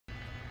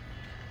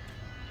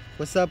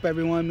What's up,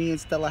 everyone? Me and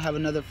Stella have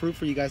another fruit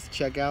for you guys to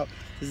check out.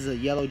 This is a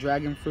yellow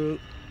dragon fruit,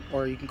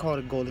 or you can call it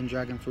a golden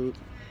dragon fruit.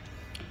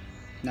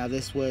 Now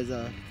this was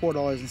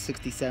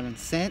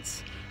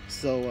 $4.67,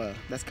 so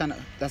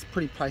that's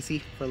pretty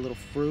pricey for a little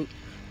fruit.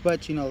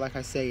 But you know, like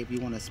I say, if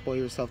you want to spoil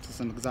yourself to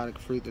some exotic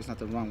fruit, there's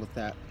nothing wrong with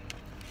that.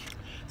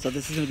 So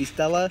this is gonna be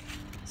Stella's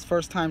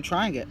first time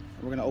trying it.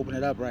 We're gonna open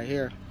it up right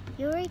here.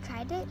 You already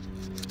tried it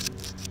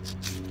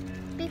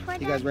before?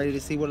 You guys ready to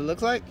see what it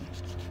looks like?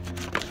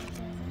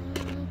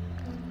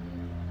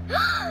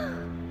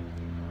 Oh.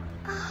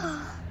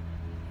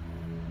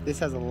 This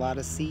has a lot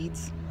of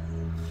seeds.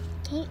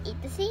 Can you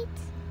eat the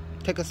seeds?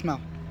 Take a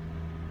smell.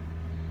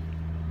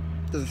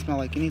 Doesn't smell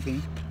like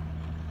anything.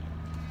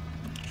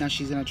 Now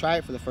she's gonna try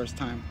it for the first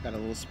time. Got a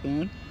little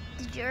spoon.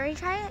 Did you already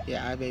try it?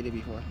 Yeah, I've ate it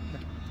before.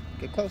 Here,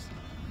 get close.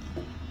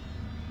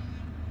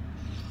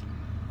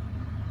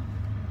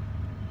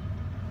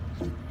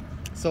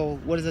 So,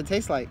 what does it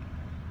taste like?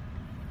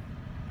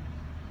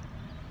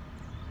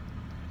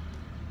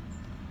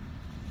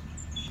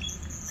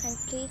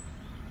 Crunchy.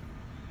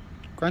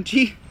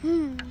 Crunchy?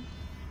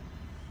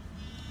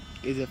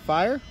 Is it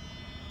fire?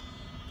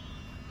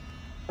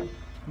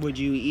 Would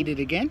you eat it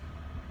again?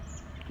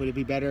 Would it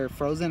be better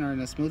frozen or in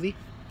a smoothie?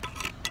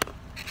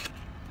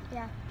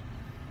 Yeah.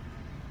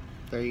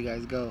 There you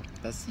guys go.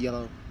 That's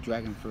yellow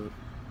dragon fruit.